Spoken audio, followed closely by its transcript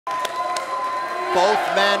Both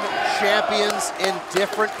men champions in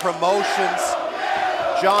different promotions.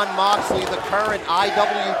 Jon Moxley, the current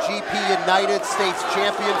IWGP United States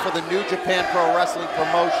champion for the New Japan Pro Wrestling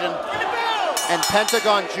promotion, and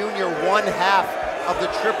Pentagon Jr., one half of the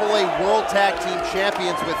AAA World Tag Team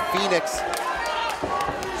Champions with Phoenix.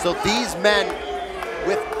 So these men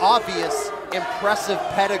with obvious, impressive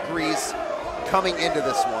pedigrees coming into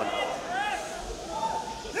this one.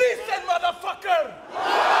 Listen, motherfucker!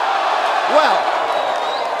 Well,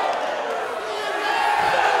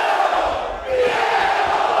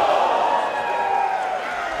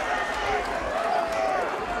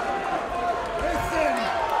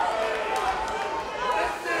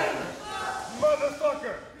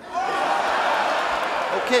 Motherfucker!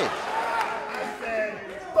 okay. I said,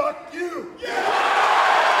 fuck you!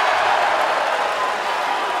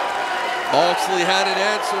 Moxley had an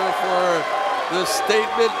answer for the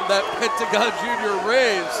statement that Pentagon Jr.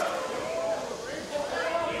 raised.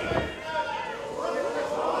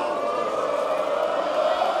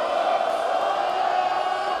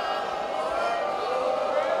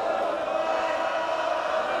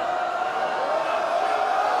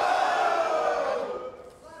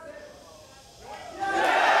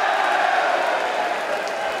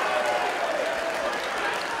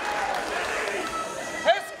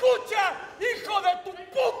 ¡Escucha, hijo de tu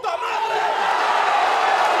puta madre!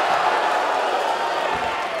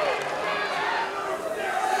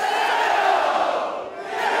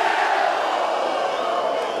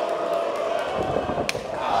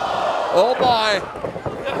 Oh my!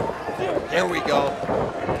 There we go.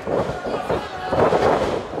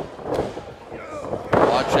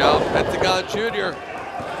 Watch out, Pentagon Jr.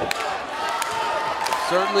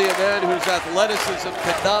 Certainly a man whose athleticism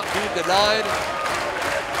cannot be denied.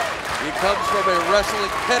 He comes from a wrestling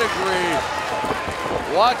pedigree.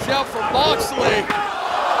 Watch out for Moxley.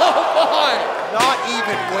 Oh my! Not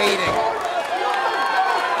even waiting.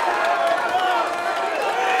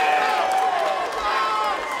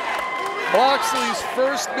 Moxley's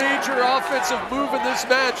first major offensive move in this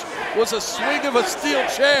match was a swing of a steel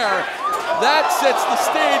chair. That sets the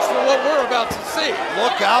stage for what we're about to see.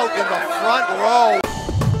 Look out in the front row.